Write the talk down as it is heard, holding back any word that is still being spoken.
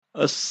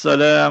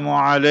السلام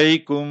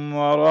عليكم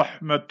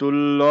ورحمة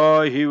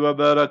الله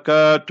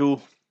وبركاته.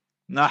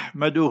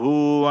 نحمده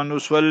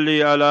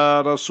ونصلي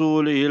على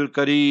رسوله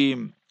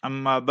الكريم.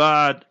 أما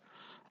بعد،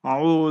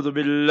 أعوذ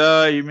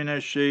بالله من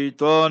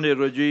الشيطان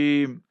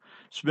الرجيم.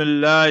 بسم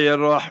الله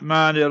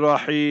الرحمن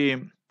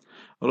الرحيم.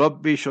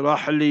 رب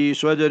اشرح لي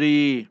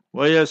صدري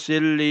ويسر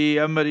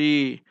لي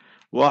أمري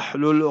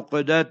واحلل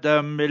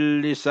عقدة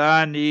من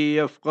لساني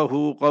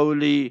يفقه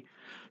قولي.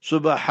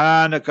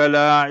 سبحانك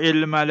لا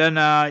علم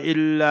لنا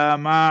إلا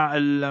ما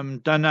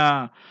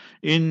علمتنا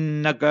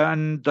إنك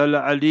أنت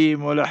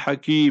العليم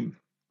الحكيم.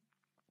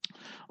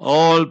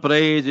 All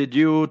praise is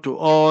due to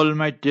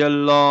Almighty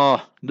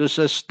Allah, the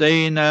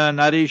sustainer,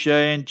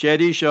 nourisher and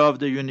cherisher of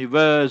the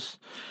universe.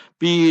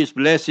 Peace,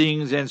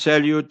 blessings and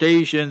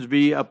salutations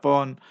be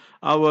upon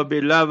our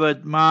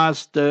beloved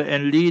Master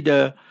and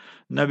Leader,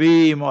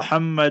 Nabi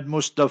Muhammad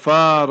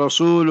Mustafa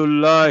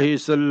Rasulullah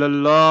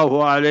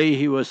sallallahu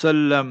alayhi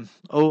wasallam.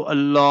 O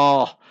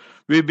Allah,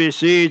 we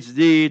beseech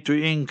Thee to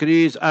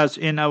increase us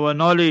in our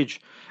knowledge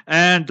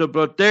and to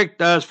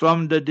protect us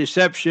from the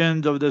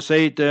deceptions of the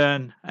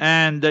Satan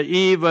and the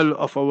evil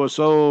of our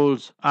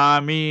souls.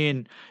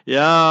 Ameen.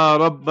 Ya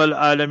Rabbal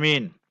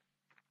Alameen.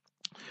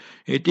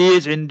 It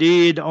is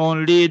indeed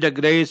only the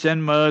grace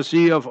and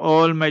mercy of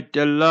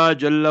Almighty Allah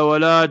Jalla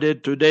wala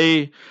that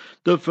today,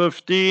 the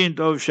 15th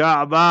of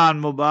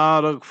Sha'ban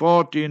Mubarak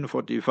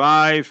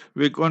 1445,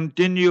 we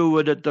continue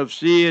with the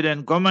tafsir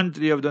and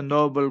commentary of the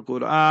Noble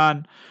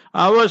Quran.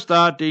 Our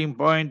starting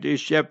point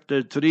is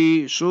chapter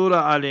 3,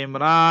 Surah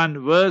Aale-Imran,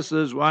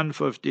 verses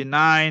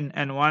 159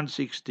 and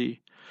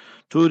 160.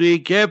 To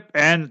recap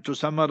and to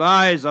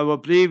summarize our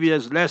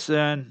previous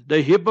lesson,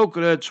 the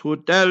hypocrites who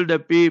tell the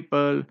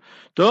people,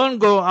 don't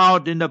go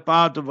out in the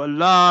path of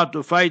Allah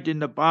to fight in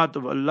the path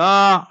of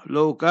Allah.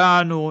 لَوْ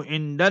كَانُوا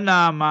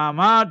إِنْدَنَا مَا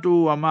مَاتُوا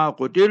وَمَا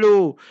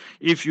قُتِلُوا.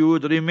 If you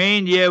would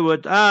remain here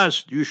with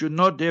us, you should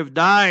not have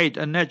died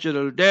a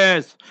natural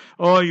death,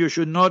 or you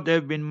should not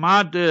have been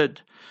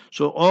martyred.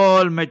 So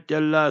Almighty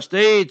Allah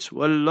states,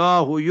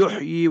 Wallahu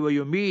yuhyi wa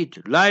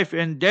yumit. Life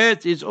and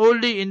death is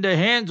only in the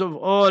hands of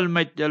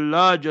Almighty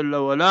Allah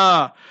Jalla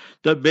wala.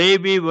 The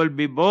baby will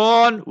be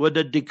born with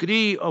the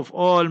decree of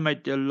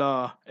Almighty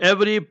Allah.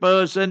 Every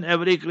person,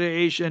 every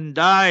creation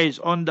dies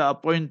on the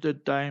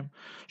appointed time.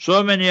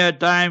 So many a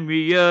time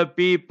we hear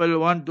people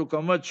want to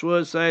commit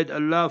suicide,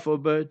 Allah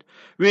forbid.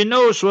 We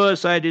know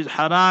suicide is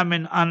haram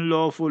and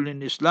unlawful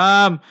in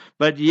Islam,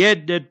 but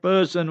yet that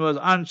person was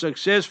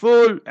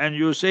unsuccessful and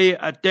you say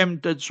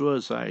attempted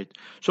suicide.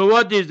 So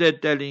what is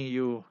that telling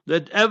you?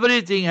 That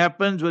everything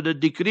happens with the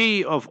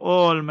decree of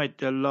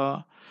Almighty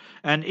Allah.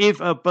 And if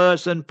a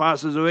person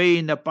passes away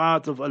in the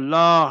path of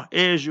Allah,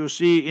 as you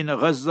see in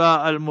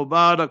Gaza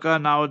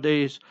al-Mubarakah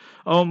nowadays,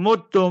 or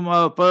muttum,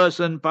 a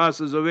person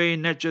passes away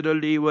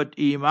naturally with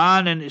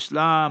Iman and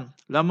Islam,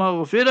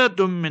 لَمَغْفِرَةٌ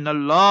مِّنَ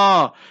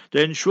اللَّهِ,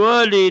 then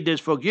surely there's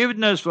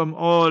forgiveness from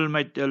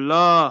Almighty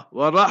Allah,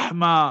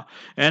 وَرَحْمَةٌ,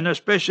 and a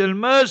special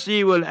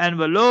mercy will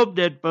envelope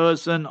that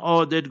person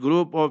or that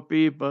group of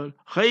people.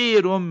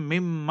 خَيْرٌ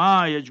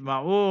مِّمَّا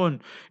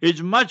يَجْمَعُونَ,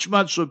 it's much,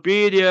 much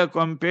superior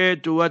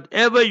compared to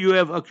whatever you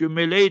have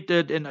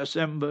accumulated and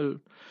assembled.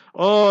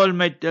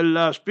 Almighty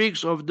Allah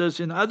speaks of this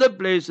in other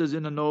places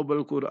in the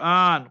Noble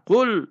Quran.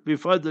 قُلْ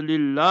بِفَضْلِ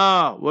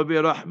اللَّهِ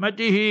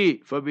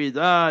وَبِرَحْمَتِهِ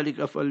فَبِذَلِكَ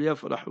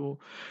فَلْيَفْرَحُوا.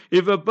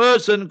 If a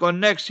person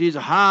connects his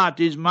heart,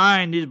 his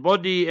mind, his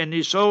body and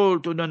his soul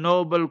to the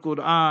Noble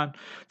Quran,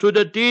 to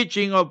the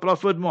teaching of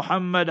Prophet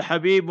Muhammad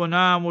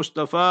Habibuna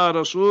Mustafa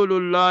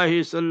Rasulullah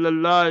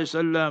sallallahu alaihi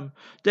wasallam,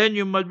 then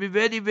you must be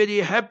very, very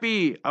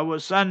happy. Our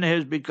son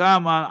has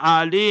become an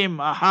alim,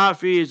 a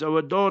hafiz.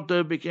 Our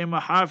daughter became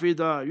a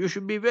hafidah. You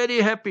should be very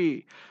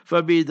happy.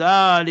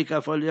 فَبِذَلِكَ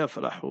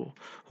فَلْيَفْرَحُوا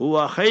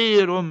هُوَ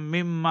خَيْرٌ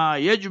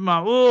مِّمَّا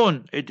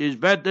يَجْمَعُونَ. It is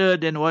better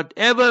than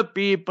whatever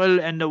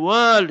people and the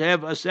world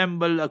have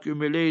assembled,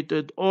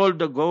 accumulated, all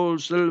the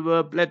gold,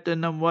 silver,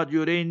 platinum,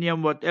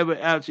 uranium, whatever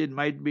else it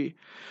might be.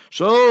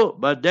 So,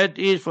 but that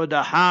is for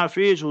the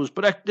hafiz who's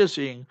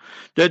practicing.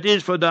 That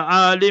is for the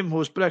alim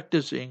who's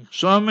practicing.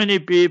 So many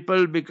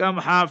people become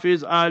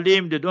hafiz,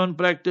 alim, they don't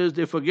practice,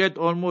 they forget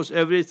almost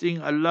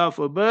everything, Allah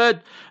forbid.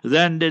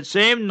 Then that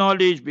same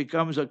knowledge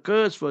becomes a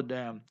curse for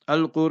them.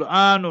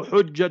 Al-Qur'anu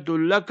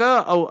hujjatul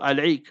laka aw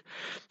alayk.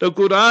 The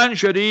Quran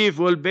Sharif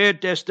will bear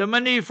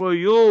testimony for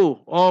you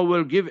or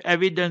will give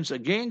evidence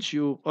against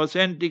you.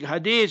 Authentic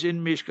hadith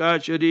in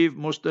Mishkat Sharif,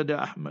 Musnad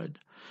Ahmad.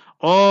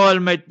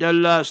 Almighty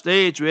Allah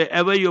states,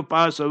 wherever you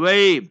pass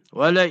away,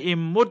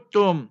 وَلَئِن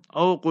مُتُّمْ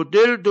أَوْ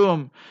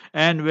قُتِلْتُمْ,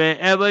 and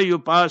wherever you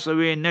pass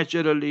away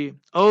naturally,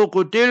 أَوْ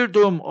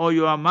قُتِلْتُمْ, or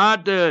you are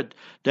martyred,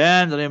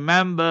 then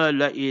remember,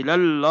 لَإِلَى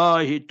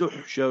اللَّهِ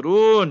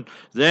تُحْشَرُونَ,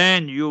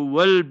 then you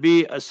will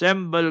be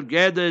assembled,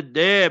 gathered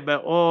there by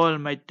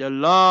Almighty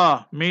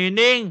Allah,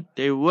 meaning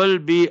there will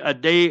be a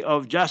day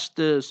of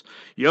justice,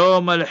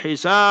 Yawm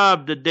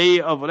al-Hisab, the day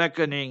of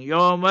reckoning,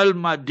 Yawm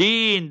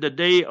al-Madin, the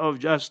day of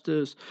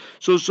justice.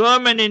 So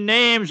many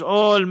names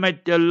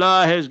Almighty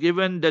Allah has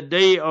given the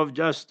day of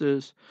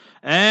justice.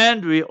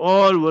 and we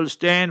all will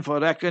stand for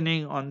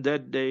reckoning on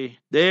that day.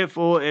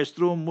 Therefore, as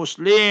true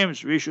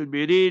Muslims, we should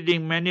be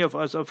reading. Many of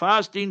us are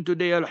fasting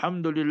today,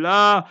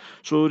 alhamdulillah.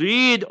 So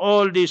read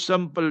all these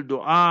simple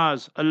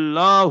du'as.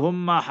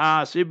 Allahumma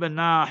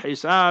hasibna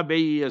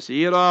hisabi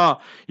yasira.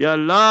 Ya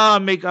Allah,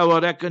 make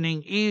our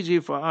reckoning easy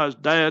for us.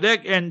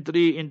 Direct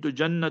entry into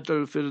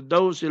Jannatul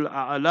Firdausil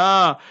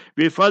A'la.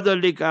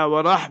 Bifadlika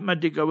wa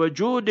rahmatika wa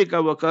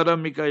judika wa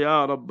karamika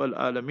ya Rabbal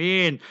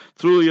Alameen.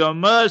 Through your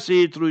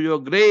mercy, through your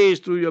grace,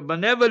 through your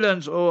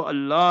benevolence, O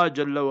Allah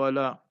Jalla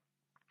wala.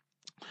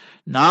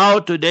 Now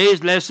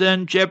today's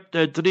lesson,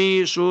 chapter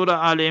 3,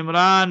 Surah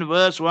Aale-Imran,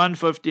 verse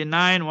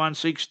 159,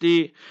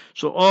 160.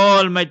 So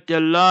Almighty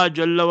Allah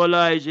Jalla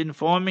wala is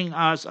informing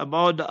us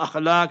about the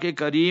akhlaq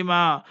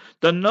karima,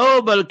 the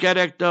noble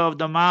character of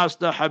the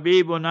Master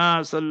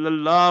Habibuna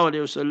sallallahu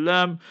alayhi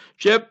wasallam.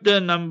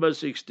 Chapter number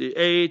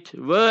 68,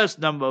 verse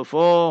number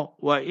 4.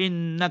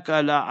 وَإِنَّكَ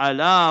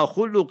لَعَلَىٰ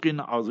خُلُقٍ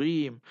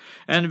عَظِيمٍ.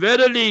 And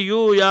verily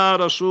you, Ya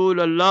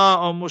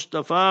Rasulullah, O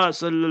Mustafa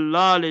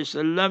sallallahu alayhi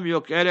wasallam,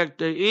 your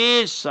character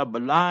is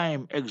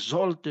sublime,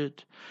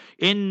 exalted.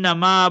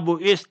 Innama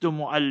bu'istu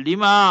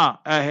mu'allima.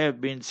 I have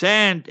been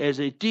sent as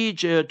a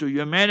teacher to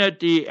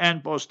humanity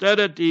and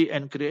posterity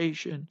and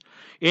creation.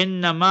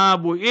 Innama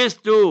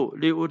bu'istu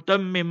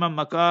li'utammima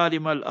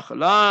makarim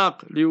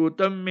al-akhlaq,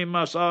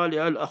 li'utammima salih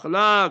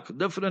al-akhlaq.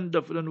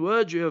 Different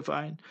words you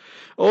find.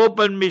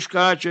 Open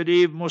Mishkat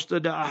Sharif,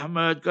 Musnad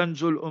Ahmad,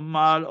 Kanzul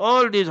Ummal,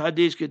 all these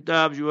hadith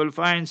kitabs, you will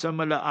find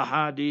similar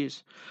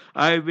ahadith.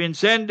 I have been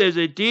sent as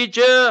a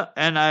teacher,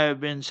 and I have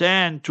been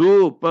sent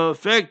to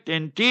perfect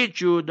and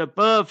teach you the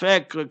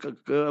perfect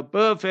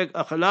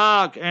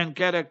akhlaq and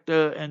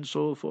character and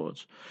so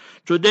forth.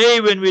 Today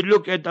when we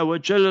look at our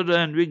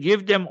children, we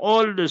give them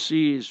all the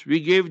C's. We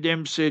give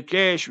them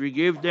cash, we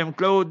give them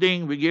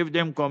clothing, we give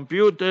them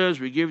computers,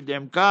 we give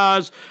them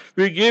cars,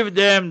 we give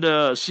them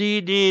the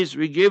CDs,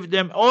 we give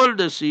them all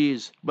the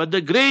C's. But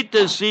the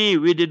greatest C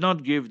we did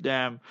not give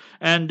them,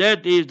 and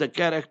that is the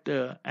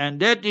character. And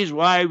that is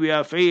why we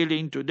are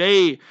failing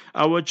today.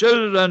 Our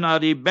children are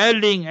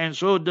rebelling and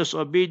so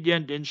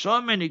disobedient in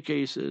so many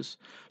cases.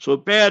 So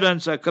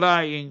parents are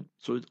crying.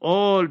 So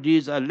all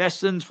these are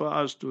lessons for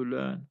us to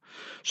learn.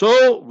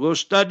 So go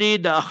study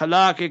the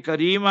akhlaq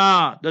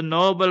karima, the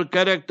noble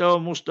character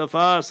of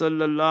Mustafa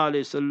sallallahu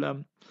alaihi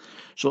wasallam.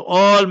 So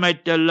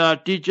Almighty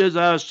Allah teaches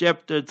us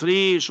chapter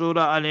 3,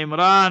 Surah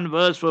Al-Imran,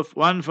 verse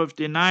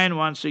 159,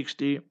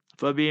 160.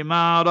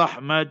 فَبِمَا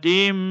رَحْمَةٍ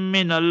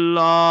مِّنَ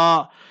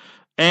اللَّهِ.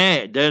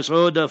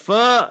 So the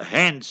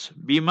hence,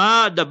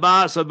 bima the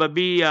ba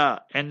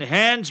sababiyya, and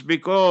hence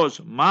because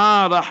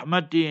ma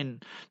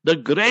rahmatin, the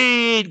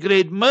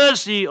great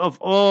mercy of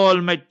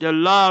Almighty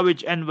Allah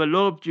which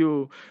enveloped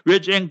you,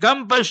 which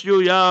encompassed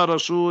you, Ya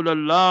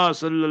Rasulullah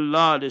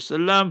sallallahu alaihi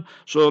wasallam.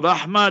 So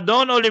rahmah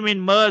don't only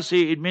mean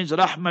mercy, it means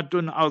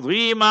rahmatun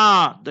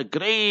azima, the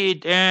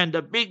great and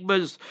the big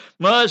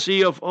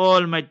mercy of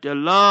Almighty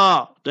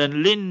Allah.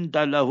 Then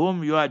linta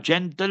lahum, you are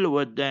gentle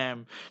with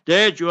them,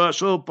 that you are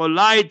so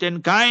polite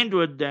and kind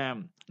with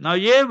them. Now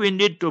here we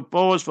need to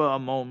pause for a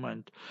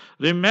moment.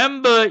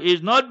 Remember,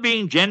 is not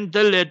being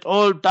gentle at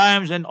all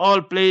times and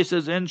all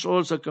places and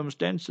all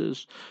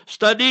circumstances.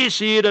 Study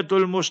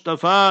Siratul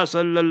Mustafa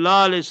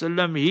sallallahu alaihi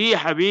wasallam. He,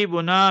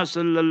 Habibuna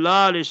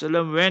sallallahu alaihi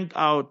wasallam, went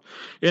out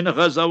in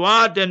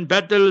ghazawat and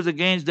battles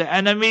against the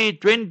enemy,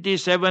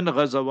 27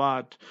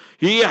 ghazawat.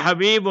 He,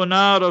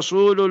 Habibuna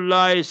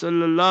Rasulullah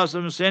sallallahu alaihi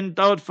wasallam, sent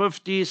out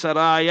 50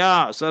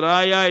 saraya.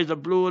 Saraya is the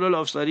plural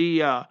of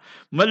sariya.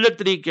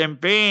 Military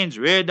campaigns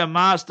where the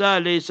Master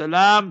alayhi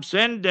salam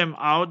sent them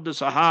out, the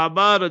Sahaba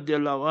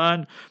radiallahu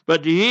anh,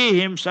 but he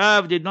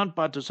himself did not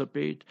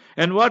participate.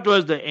 And what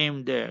was the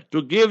aim there?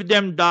 To give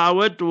them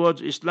da'wah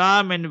towards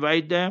Islam and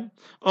invite them?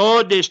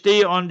 Or they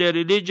stay on their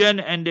religion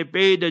and they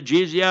pay the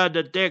jizya,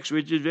 the tax,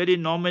 which is very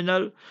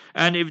nominal.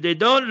 And if they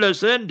don't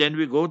listen, then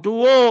we go to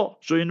war.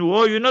 So in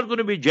war, you're not going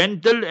to be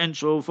gentle and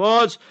so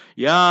forth.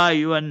 Ya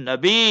ayyuhan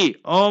Nabi,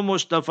 O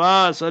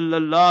Mustafa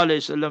sallallahu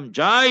alayhi wasallam,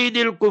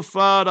 jahidil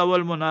kuffar wal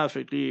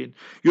munafiqeen.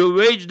 You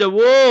wage the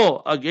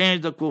war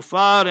against the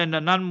kuffar and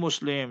the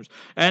non-Muslims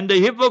and the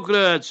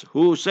hypocrites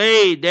who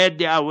say that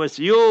they are with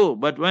you,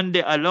 but when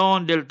they're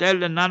alone, they'll tell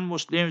the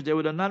non-Muslims they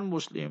were the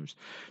non-Muslims.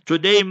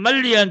 Today,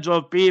 millions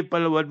of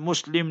people with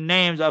Muslim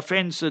names are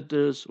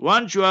fence-sitters.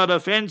 Once you are a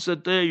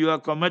fence-sitter, you are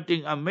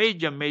committing a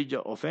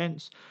major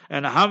offense.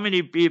 And how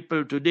many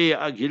people today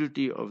are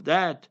guilty of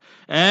that?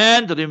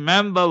 And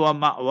remember,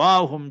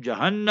 وَمَأْوَاهُمْ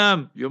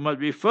جَهَنَّمْ. You must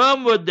be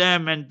firm with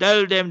them and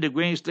tell them they're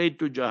going straight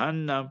to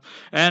Jahannam.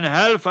 And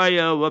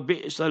hellfire,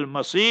 وَبِئْسَ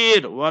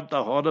الْمَصِيرُ. What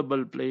a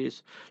horrible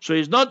place. So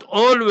it's not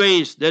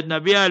always that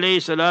Nabi alayhi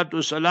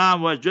salatu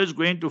salam was just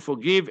going to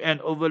forgive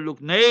and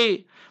overlook.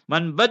 Nay,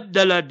 Man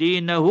baddala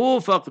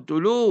deenahu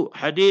faqtulu.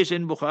 Hadith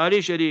in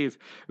Bukhari Sharif.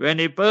 When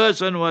a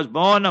person was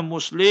born a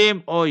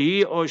Muslim, or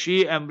he or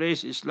she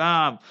embraced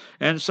Islam,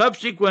 and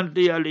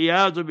subsequently,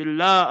 al-iyadu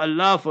billah,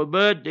 Allah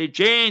forbid, they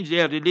change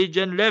their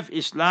religion, left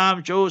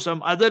Islam, chose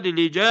some other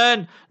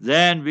religion,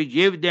 then we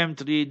give them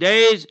 3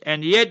 days,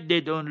 and yet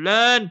they don't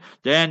learn,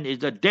 then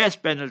it's a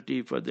death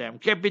penalty for them,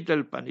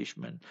 capital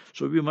punishment.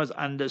 So we must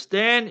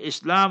understand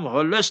Islam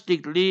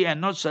holistically and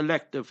not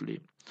selectively.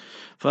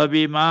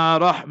 فَبِمَا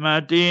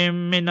رَحْمَةٍ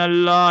مِّنَ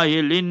اللَّهِ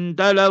لِنْتَ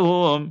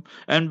لَهُمْ.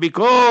 And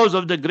because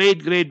of the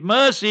great, great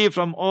mercy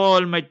from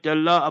Almighty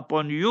Allah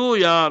upon you,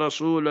 Ya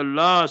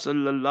Rasulullah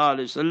sallallahu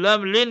alayhi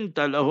wasallam, لِنْتَ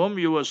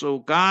لَهُمْ, you were so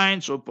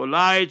kind, so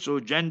polite,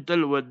 so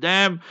gentle with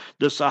them.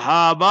 The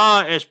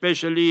Sahaba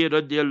especially,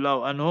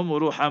 radiallahu anhum,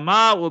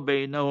 ruhama'u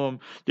baynahum,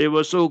 they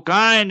were so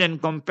kind and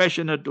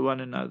compassionate to one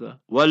another.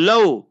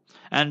 وَلَوْ,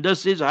 and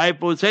this is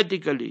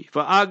hypothetically,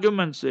 for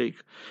argument's sake,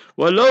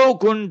 وَلَوْ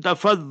كُنْتَ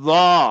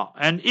فَظَّا,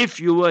 and if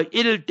you were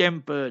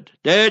ill-tempered,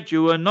 that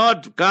you were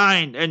not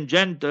kind and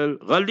gentle,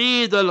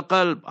 غَلِيظَ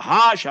الْقَلْبِ,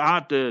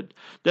 harsh-hearted,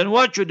 then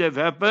what should have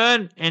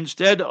happened?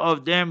 Instead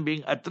of them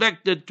being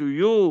attracted to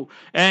you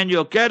and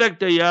your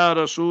character, Ya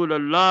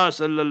Rasulullah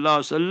sallallahu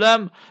alaihi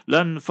wasallam,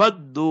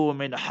 لَنْفَضُّوا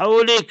مِنْ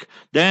حَوْلِكَ,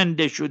 then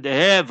they should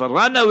have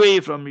run away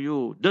from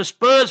you,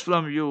 dispersed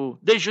from you.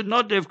 They should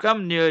not have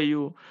come near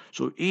you.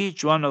 So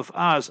each one of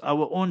us,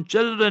 our own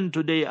children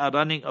today are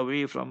running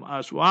away from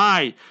us.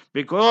 Why?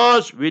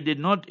 Because we did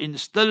not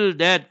instill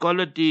that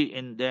quality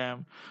in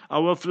them.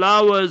 Our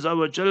flowers,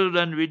 our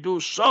children, we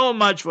do so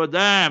much for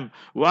them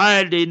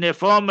while they're in their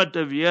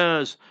formative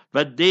years.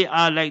 But they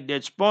are like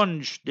that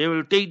sponge. They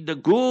will take the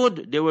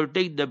good, they will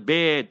take the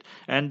bad.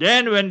 And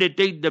then when they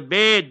take the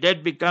bad,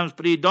 that becomes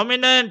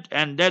predominant,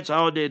 and that's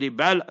how they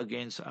rebel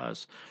against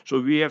us. So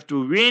we have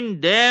to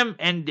win them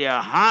and their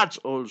hearts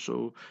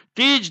also.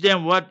 Teach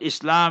them what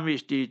Islam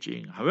is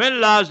teaching. When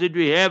last did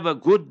we have a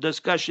good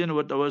discussion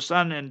with our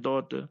son and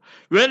daughter?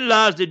 When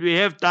last did we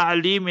have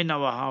ta'aleem in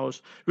our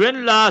house?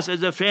 When last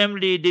as a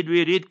family did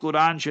we read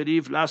Quran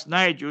Sharif? Last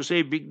night you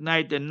say big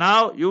night, and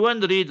now you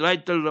won't read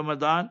right till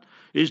Ramadan.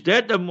 Is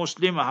that a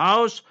Muslim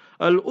house?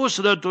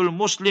 Al-Usratul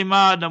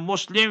Muslimah, the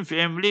Muslim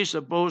family is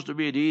supposed to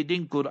be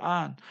reading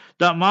Quran.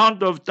 The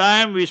amount of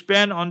time we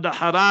spend on the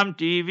haram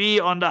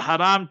TV, on the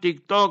haram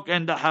TikTok,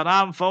 and the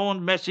haram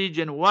phone message,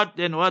 and what,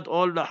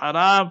 all the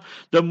haram,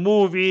 the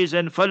movies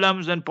and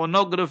films and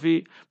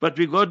pornography. But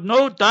we got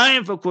no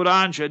time for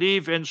Quran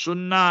Sharif and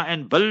Sunnah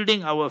and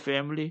building our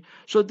family.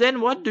 So then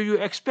what do you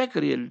expect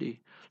really?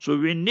 So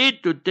we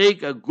need to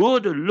take a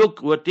good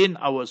look within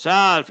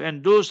ourselves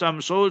and do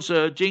some soul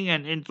searching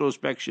and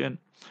introspection.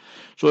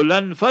 So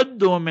لَنْفَدُّوا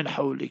مِنْ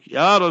حَوْلِكَ.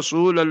 Ya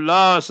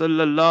Rasulullah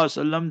sallallahu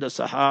alaihi wasallam, the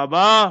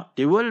Sahaba,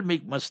 they will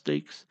make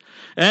mistakes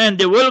and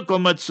they will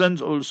commit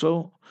sins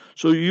also.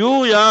 So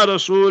you, Ya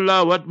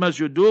Rasulullah, what must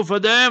you do for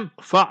them?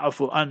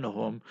 فَعْفُ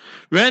عَنْهُمْ.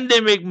 When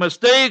they make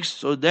mistakes,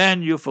 so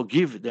then you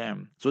forgive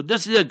them. So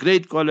this is a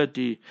great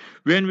quality.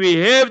 When we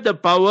have the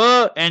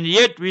power and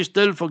yet we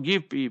still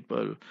forgive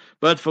people.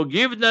 But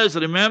forgiveness,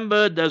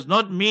 remember, does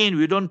not mean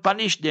we don't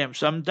punish them.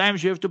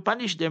 Sometimes you have to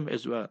punish them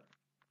as well.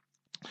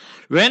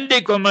 When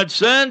they commit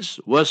sins,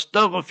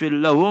 وَاسْتَغْفِرْ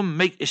لَهُمْ,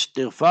 make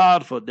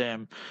istighfar for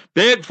them.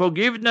 Beg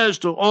forgiveness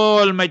to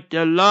Almighty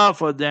Allah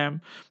for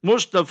them.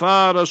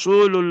 Mustafa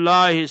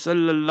Rasulullah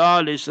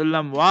sallallahu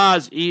alayhi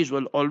wasallam is,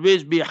 will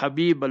always be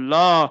Habib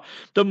Allah,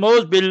 the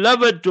most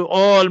beloved to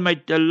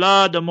Almighty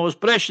Allah, the most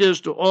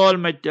precious to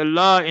Almighty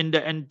Allah in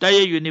the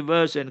entire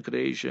universe and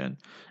creation.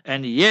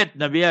 And yet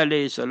Nabi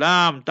alayhi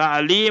salam,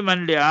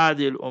 ta'aleeman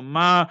li'adil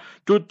ummah,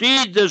 to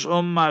teach this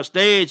ummah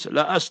states,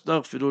 la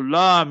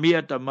astaghfirullah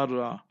miyata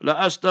marra, la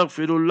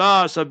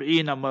astaghfirullah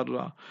sab'ina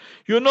marra.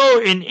 You know,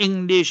 in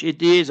English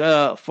it is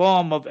a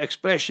form of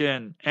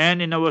expression,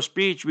 and in our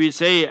speech we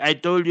say, I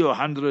told you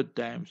 100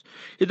 times.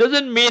 It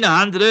doesn't mean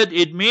 100,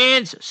 it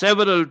means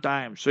several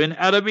times. So in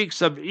Arabic,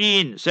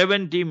 sab'in,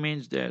 70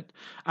 means that.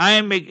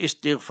 I make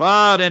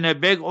istighfar and I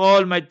beg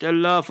Almighty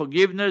Allah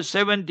forgiveness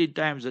 70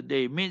 times a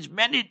day, means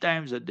many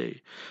times a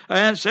day,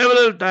 and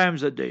several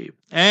times a day.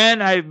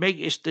 And I make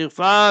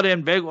istighfar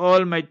and beg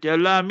Almighty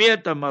Allah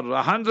miyata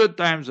marra, 100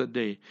 times a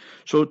day.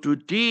 So to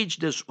teach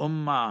this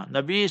ummah,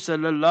 Nabi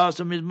sallallahu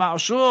alaihi wasallam is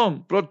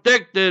ma'soom,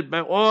 protected by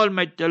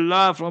Almighty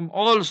Allah from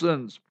all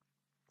sins.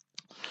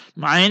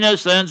 Minor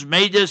sins,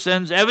 major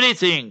sins,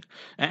 everything.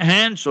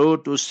 And so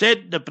to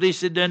set the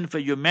precedent for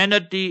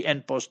humanity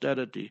and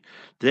posterity.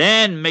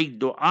 Then make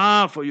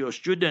dua for your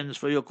students,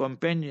 for your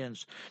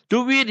companions.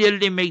 Do we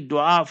really make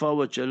dua for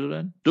our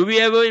children? Do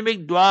we ever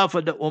make dua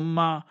for the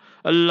ummah?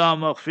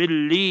 Allahumma ighfir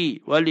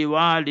li wa li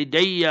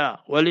walidayya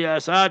wa li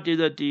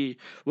asatidati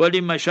wa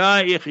li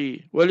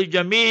mashayikhi wa li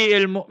jami'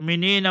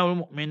 al-mu'minina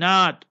wal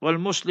mu'minat wal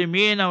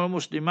muslimina wal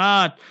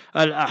muslimat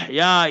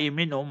al-ahya'i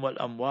minhum wal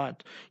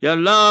amwat. Ya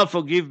Allah,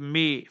 forgive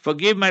me,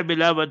 forgive my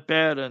beloved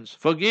parents,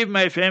 forgive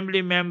my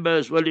family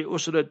members, wali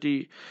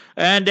usrati,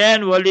 and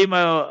then wali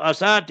my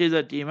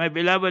asatidati, my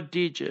beloved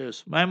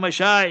teachers, my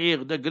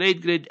mashayikh, the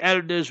great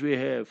elders we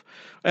have,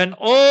 and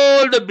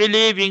all the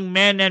believing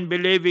men and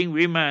believing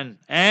women,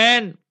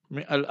 and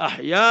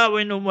al-ahya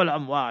minhum wal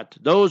amwat,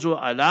 those who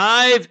are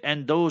alive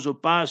and those who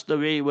passed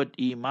away with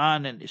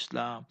iman and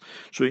Islam.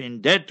 So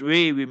in that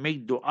way we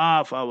make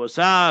dua for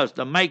ourselves,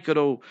 the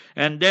micro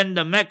and then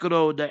the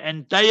macro, the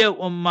entire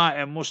ummah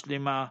and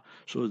muslimah.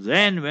 So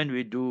then when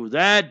we do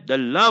that, the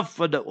love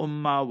for the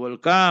ummah will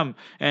come,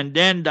 and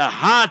then the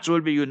hearts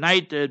will be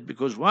united,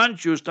 because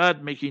once you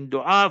start making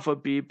dua for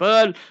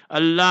people,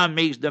 Allah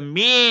makes the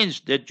means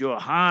that your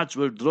hearts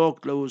will draw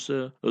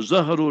closer.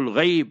 Zahrul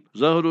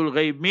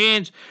ghaib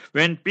means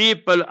when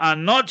people are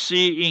not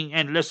seeing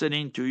and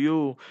listening to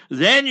you,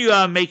 then you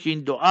are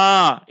making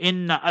dua.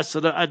 Inna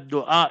asra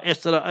ad-dua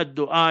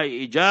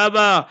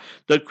ijaba.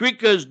 The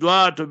quickest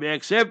dua to be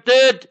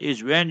accepted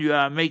is when you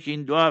are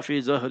making dua fi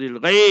zahril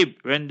ghaib.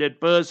 When that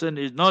person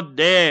is not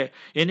there,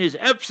 in his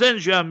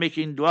absence, you are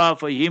making dua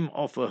for him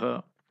or for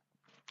her.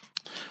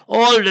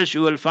 All this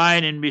you will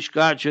find in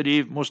Mishkat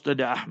Sharif, Musnad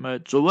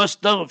Ahmad. So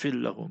wastaghfir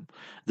lahum.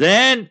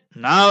 Then,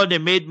 now they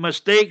made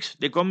mistakes,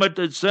 they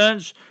committed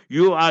sins.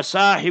 You are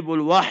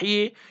Sahibul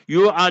Wahyi,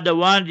 you are the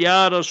one,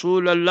 Ya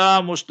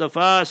Rasulullah,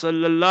 Mustafa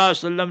Sallallahu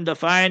Alaihi Wasallam, the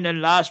fine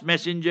and last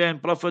messenger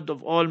and prophet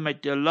of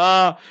Almighty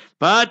Allah.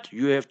 But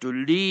you have to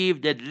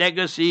leave that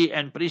legacy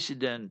and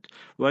precedent.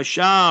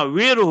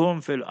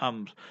 وَشَاوِرْهُمْ فِي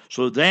الْأَمْرِ.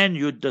 So then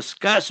you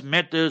discuss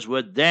matters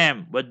with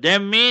them. With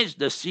them means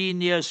the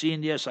senior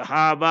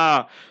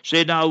Sahaba.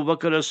 Sayyidina Abu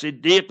Bakr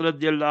as-Siddiq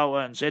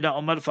radiallahu anh, Sayyidina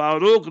Umar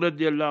Farooq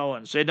radiallahu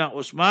anh, Sayyidina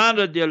Usman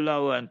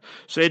radiallahu anh,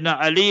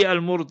 Sayyidina Ali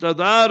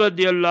al-Murtada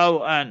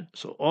radiallahu anh.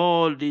 So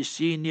all these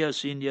senior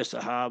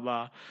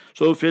Sahaba.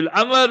 So fil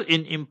amr,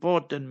 in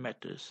important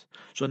matters.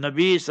 So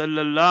Nabi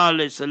sallallahu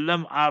alayhi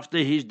wasallam, after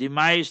his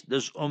demise,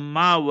 this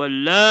ummah will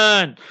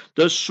learn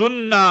the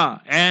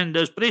sunnah and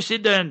the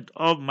precedent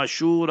of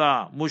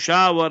mashura,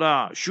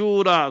 mushawara,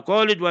 shura,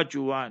 call it what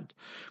you want.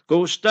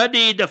 Go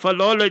study the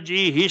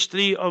philology,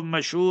 history of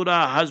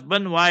mashura.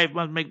 Husband, wife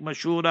must make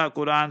mashura,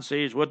 Quran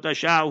says,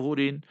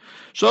 وَتَشَاوُرٍ.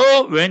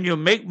 So when you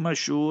make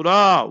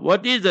mashura,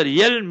 what is the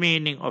real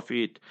meaning of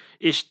it?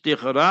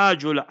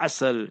 Istikhrajul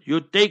asal. You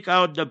take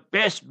out the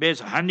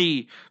best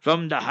honey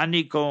from the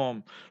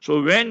honeycomb.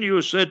 So when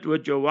you sit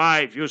with your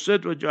wife, you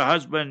sit with your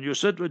husband, you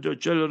sit with your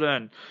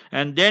children,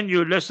 and then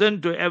you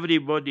listen to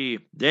everybody,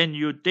 then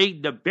you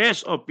take the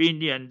best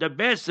opinion, the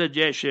best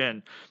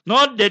suggestion,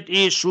 not that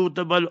is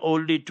suitable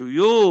only to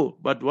you,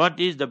 but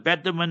what is the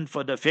betterment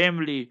for the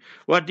family,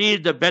 what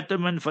is the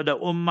betterment for the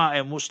ummah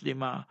and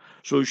muslimah.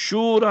 So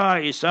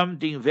shura is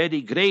something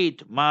very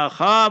great. Ma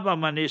khaba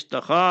man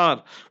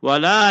istakhar,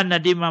 wala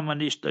nadima man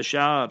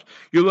istashar.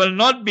 You will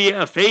not be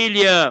a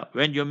failure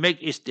when you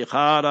make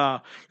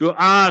istikhara. You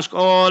ask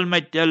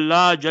Almighty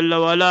Allah, Jalla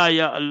wala,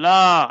 Ya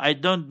Allah, I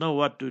don't know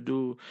what to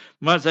do.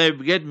 Must I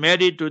get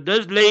married to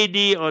this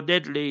lady or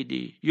that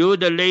lady? You,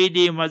 the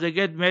lady, must I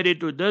get married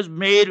to this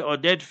male or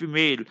that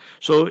female?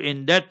 So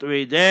in that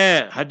way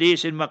there,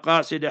 hadith in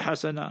Maqasid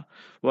Hasana.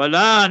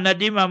 Wala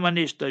nadima man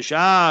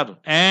istashar,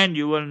 and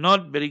you will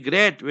not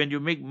regret when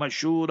you make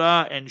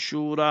mashura and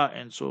shura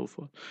and so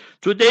forth.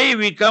 Today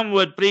we come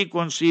with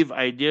preconceived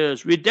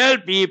ideas. We tell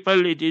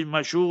people it is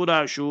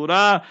mashura,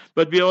 shura,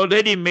 but we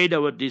already made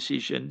our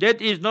decision.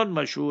 That is not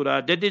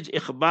mashura, that is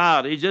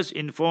ikhbar, it's just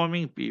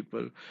informing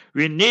people.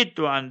 We need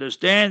to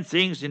understand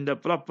things in the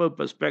proper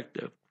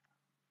perspective.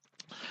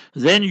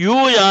 Then you,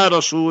 Ya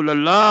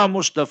Rasulullah,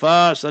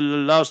 Mustafa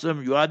Sallallahu Alaihi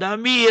Wasallam, you are the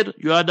Amir,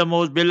 you are the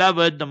most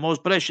beloved, the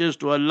most precious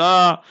to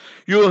Allah.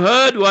 You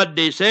heard what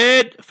they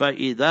said,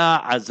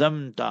 فَإِذَا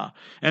عَزَمْتَ.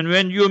 And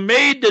when you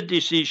made the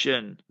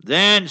decision,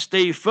 then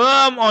stay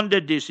firm on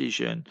the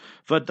decision.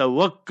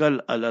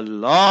 فَتَوَكَّلْ عَلَى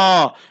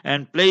اللَّهِ.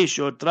 And place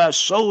your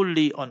trust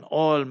solely on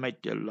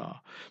Almighty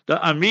Allah.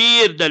 The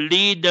Amir, the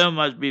leader,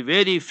 must be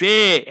very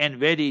fair and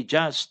very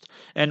just.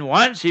 And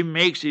once he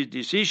makes his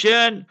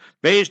decision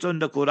based on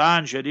the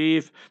Quran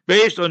Sharif,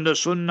 based on the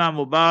Sunnah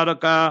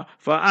Mubarakah,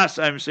 for us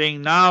I'm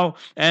saying now,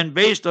 and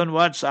based on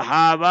what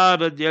Sahaba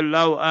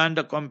radiallahu and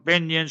the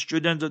companions,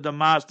 students of the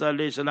Master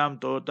alayhi salam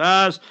taught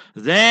us,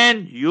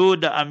 then you,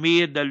 the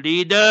Amir, the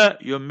leader,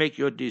 you make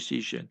your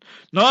decision.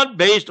 Not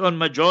based on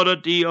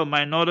majority or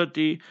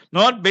minority,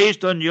 not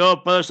based on your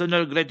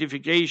personal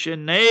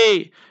gratification.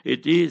 Nay,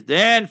 it is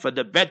then for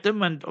the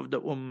betterment of the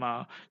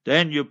Ummah.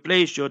 Then you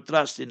place your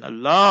trust in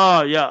Allah.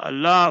 Ya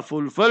Allah,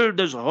 fulfill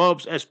these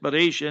hopes,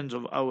 aspirations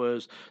of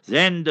ours.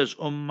 then this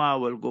ummah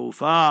will go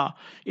far.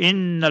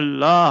 Inna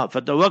Allah,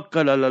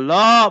 fatawakkal ala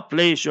Allah,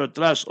 place your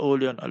trust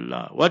only on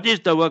Allah. What is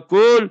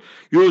tawakkul?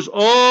 Use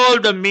all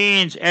the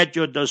means at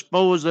your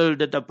disposal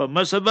that are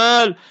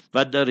permissible,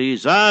 but the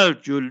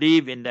result you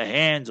leave in the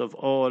hands of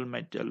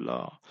Almighty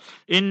Allah.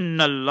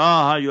 Inna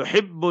Allah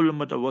yuhibbul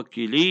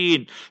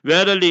mutawakkilin.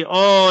 Verily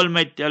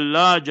Almighty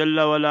Allah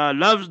Jalla wala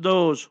loves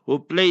those who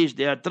place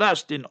their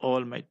trust in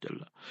Almighty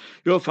Allah.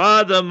 Your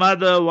father,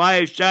 mother,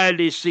 wife, child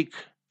is sick.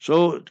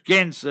 So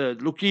cancer,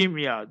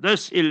 leukemia,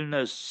 this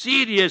illness,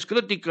 serious,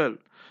 critical.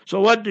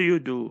 So what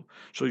do?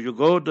 So you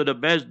go to the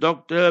best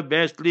doctor,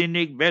 best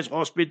clinic, best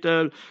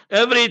hospital,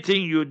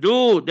 everything you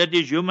do that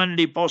is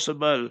humanly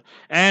possible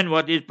and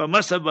what is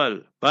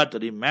permissible. But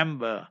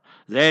remember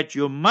that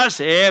you must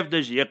have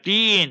this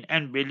yaqeen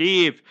and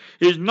belief.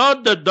 It's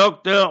not the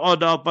doctor or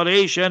the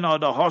operation or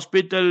the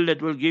hospital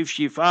that will give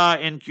shifa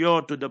and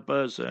cure to the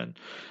person.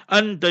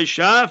 Anta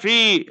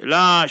shafi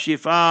la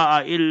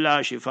shifa'a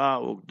illa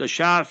shifa'uk. The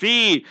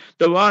shafi,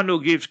 the one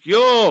who gives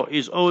cure,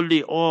 is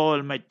only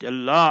Almighty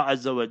Allah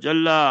Azza wa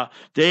Jalla.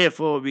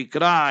 Therefore we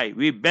cry,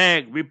 we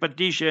beg, we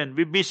petition,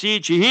 we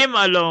beseech Him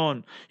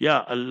alone.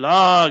 Ya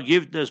Allah,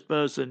 give this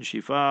person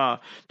shifa.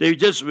 They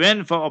just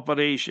went for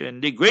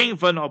operation. They're going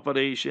for an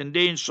operation.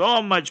 They're in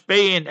so much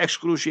pain,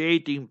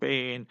 excruciating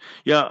pain.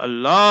 Ya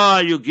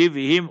Allah, you give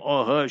him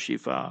or her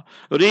shifa.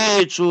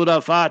 Read Surah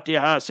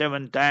Fatiha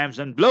 7 times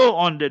and blow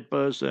on that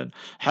person.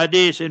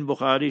 Hadith in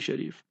Bukhari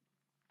Sharif.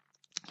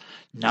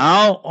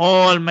 Now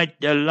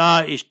Almighty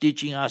Allah is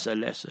teaching us a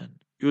lesson.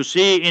 You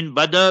see, in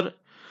Badr,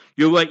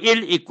 you were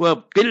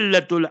ill-equipped.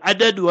 Qillatul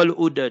adad wal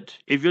udad.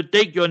 If you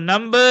take your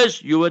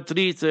numbers, you were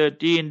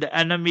 313. The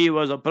enemy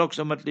was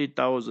approximately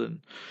 1,000.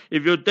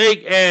 If you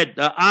take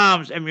the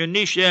arms,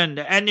 ammunition,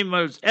 the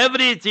animals,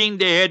 everything,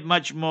 they had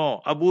much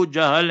more. Abu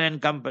Jahl and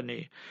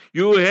company.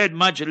 You had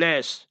much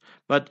less.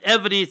 But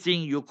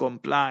everything you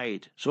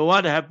complied. So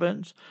what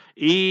happens?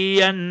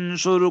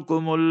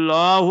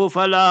 Iyansurukumullahu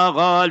fala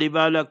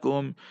ghaliba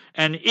lakum.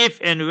 And if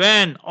and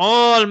when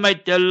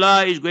Almighty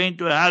Allah is going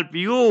to help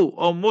you,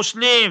 O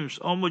Muslims,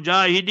 O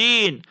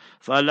Mujahideen,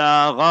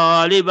 fala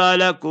ghaliba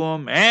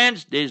lakum.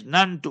 Hence, there is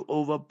none to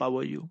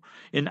overpower you.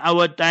 In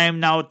our time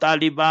now,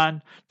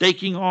 Taliban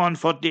taking on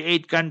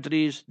 48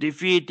 countries,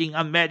 defeating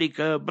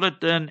America,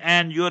 Britain,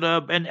 and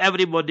Europe, and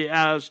everybody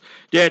else.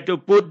 They had to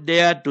put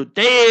their 2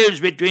 tails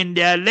between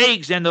their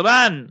legs and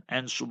run.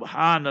 And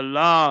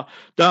subhanallah,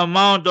 the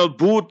amount of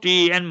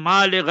booty and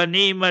mali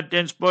ghanimat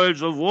and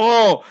spoils of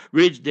war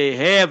which they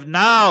have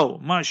now,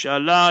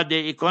 mashallah,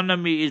 their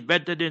economy is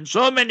better than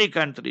so many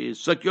countries.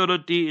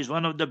 Security is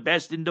one of the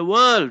best in the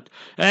world.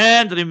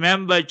 And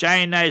remember,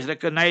 China is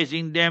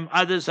recognizing them.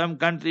 Some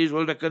countries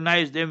will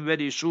recognize them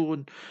very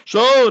soon.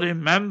 So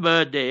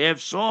remember, they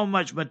have so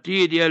much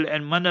material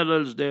and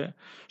minerals there.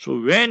 So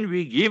when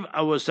we give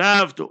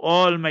ourselves to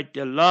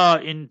Almighty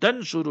Allah in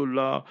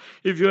Tansurullah,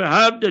 if you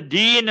have the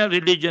deen and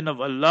religion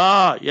of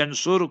Allah,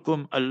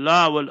 Yansurkum,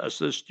 Allah will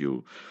assist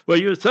you. Wa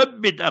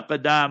yuthabbit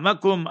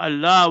aqdamakum,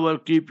 Allah will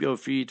keep your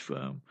feet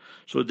firm.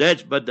 So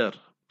that's Badr.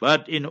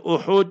 But in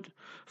Uhud,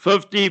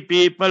 50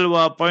 people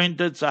were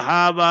appointed,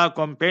 Sahaba,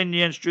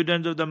 companions,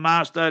 students of the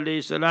Master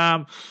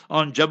ﷺ,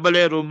 on Jabal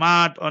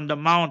Rumat, on the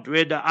mount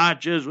where the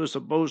archers were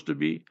supposed to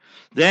be.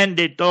 Then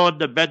they thought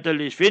the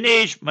battle is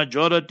finished.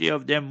 Majority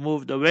of them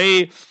moved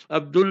away.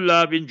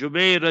 Abdullah bin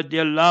Jubayr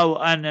radiallahu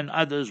anh and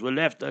others were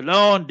left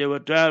alone. They were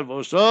 12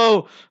 or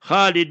so.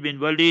 Khalid bin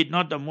Walid,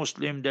 not a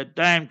Muslim that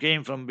time,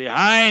 came from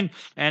behind,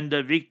 and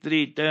the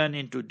victory turned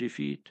into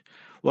defeat.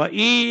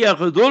 وَإِن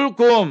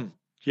يَغْذُلْكُمْ,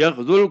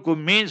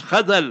 يَغْذُلْكُمْ means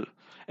khadal.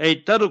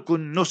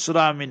 Tarkun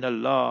nusra min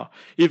Allah.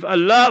 If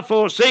Allah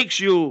forsakes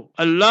you,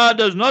 Allah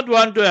does not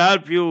want to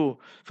help you.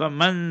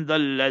 فَمَنْ ذَا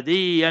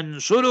الَّذِي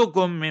يَنْصُرُكُمْ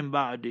مِنْ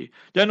بَعْدِ.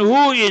 Then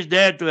who is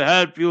there to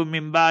help you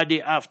min ba'di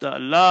after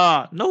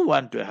Allah? No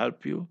one to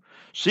help you.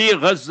 See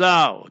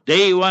Gaza,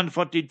 day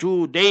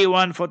 142, day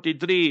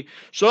 143.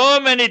 So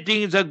many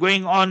things are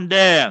going on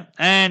there.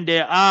 And they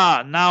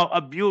are now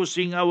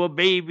abusing our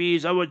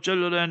babies, our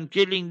children,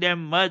 killing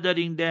them,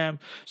 murdering them.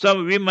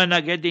 Some women are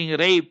getting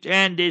raped,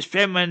 and there's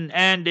famine,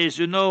 and there's,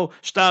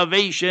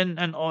 starvation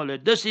and all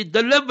that. This is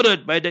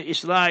deliberate by the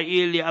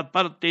Israeli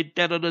apartheid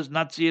terrorist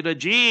Nazi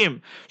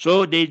regime.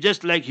 So they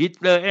just like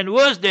Hitler, and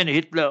worse than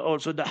Hitler,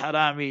 also the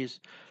Haramis.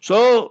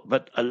 So,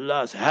 but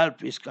Allah's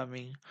help is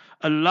coming.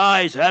 Allah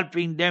is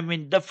helping them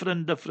in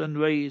different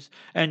ways.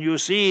 And you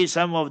see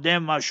some of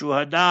them are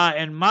shuhada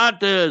and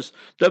martyrs.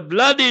 The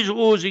blood is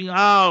oozing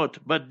out,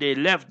 but they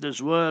left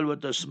this world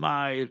with a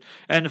smile.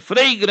 And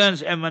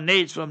fragrance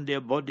emanates from their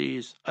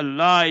bodies.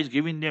 Allah is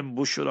giving them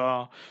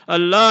bushra.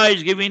 Allah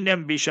is giving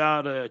them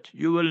bisharat.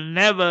 You will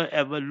never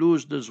ever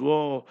lose this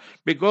war.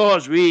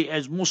 Because we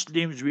as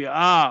Muslims, we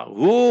are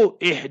who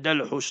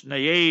ihdal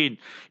husnayain.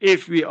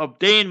 If we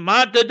obtain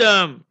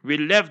martyrdom, world. We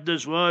left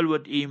this world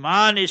with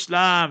Iman,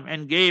 Islam,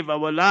 and gave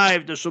our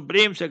life the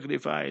supreme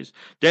sacrifice.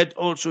 That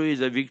also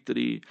is a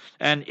victory.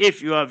 And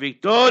if you are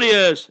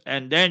victorious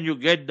and then you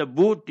get the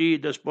booty,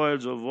 the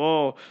spoils of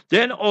war,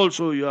 then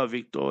also you are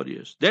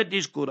victorious. That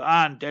is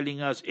Quran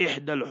telling us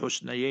ihdal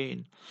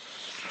husnayain.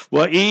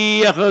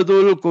 وَإِن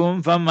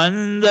يَخْذُلْكُمْ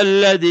فَمَنْ ذَا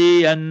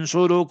الَّذِي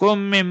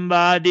يَنْصُرُكُمْ مِنْ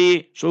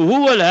بَعْدِهِ. So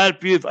who will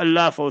help you if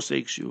Allah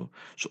forsakes you?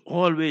 So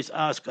always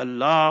ask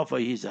Allah for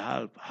His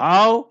help.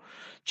 How?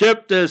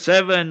 Chapter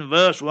 7,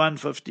 verse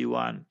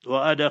 151.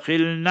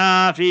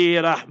 وَأَدْخِلْنَا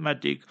فِي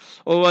رَحْمَتِكَ.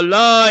 O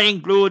Allah,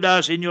 include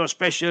us in your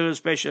special,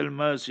 special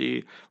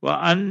mercy.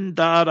 وَأَنْتَ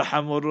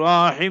أَرْحَمُ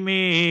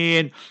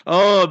الرَّاحِمِينَ.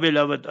 Oh,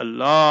 beloved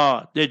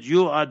Allah, that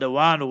you are the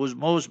one who is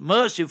most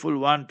merciful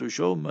one to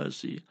show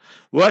mercy.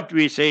 What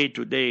we say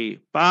today,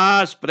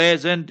 past,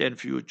 present, and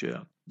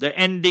future. The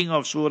ending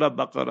of Surah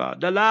Baqarah,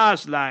 the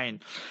last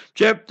line,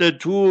 chapter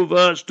 2,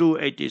 verse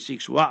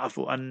 286.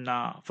 Wa'afu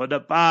anna. For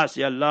the past,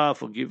 Ya Allah,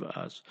 forgive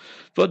us.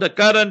 For the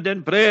current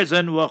and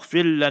present,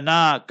 waghfir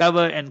lana.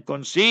 Cover and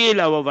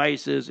conceal our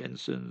vices and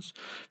sins.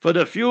 For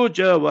the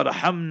future,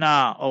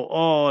 warhamna. O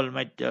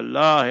Almighty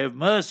Allah, have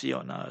mercy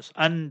on us.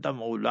 Anta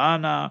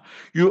maulana.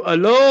 You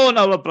alone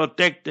our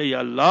protector, Ya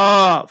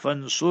Allah.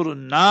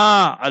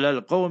 Fansurna ala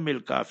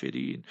al-qawmil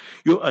kafirin.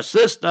 You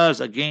assist us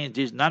against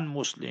these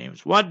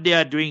non-Muslims. What they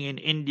are doing in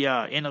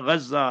India, in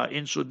Gaza,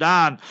 in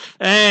Sudan,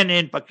 and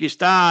in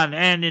Pakistan,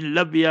 and in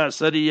Libya,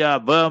 Syria,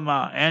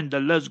 Burma, and the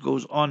list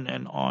goes on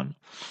and on.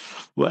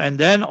 And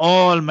then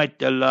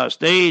Almighty Allah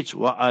states,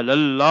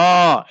 وَعَلَى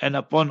اللَّهِ, and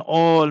upon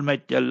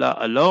Almighty Allah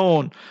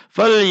alone,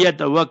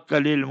 فَلْيَتَوَكَّلِ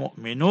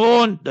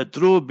الْمُؤْمِنُونَ, the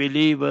true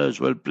believers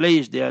will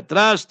place their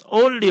trust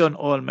only on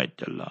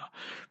Almighty Allah.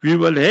 We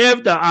will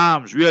have the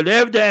arms, we will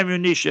have the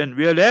ammunition,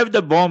 we will have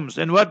the bombs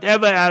and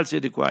whatever else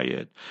is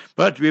required.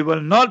 But we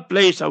will not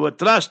place our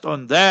trust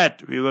on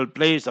that. We will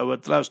place our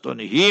trust on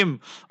Him,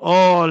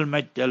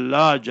 Almighty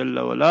Allah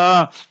Jalla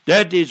wala.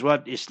 That is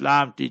what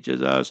Islam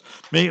teaches us.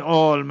 May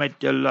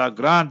Almighty Allah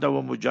grant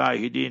our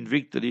mujahideen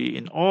victory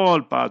in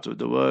all parts of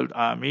the world.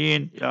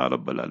 Ameen. Ya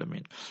Rabbal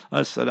Alameen.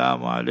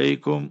 Assalamu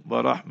alaikum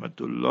wa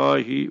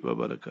rahmatullahi wa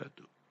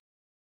barakatuh.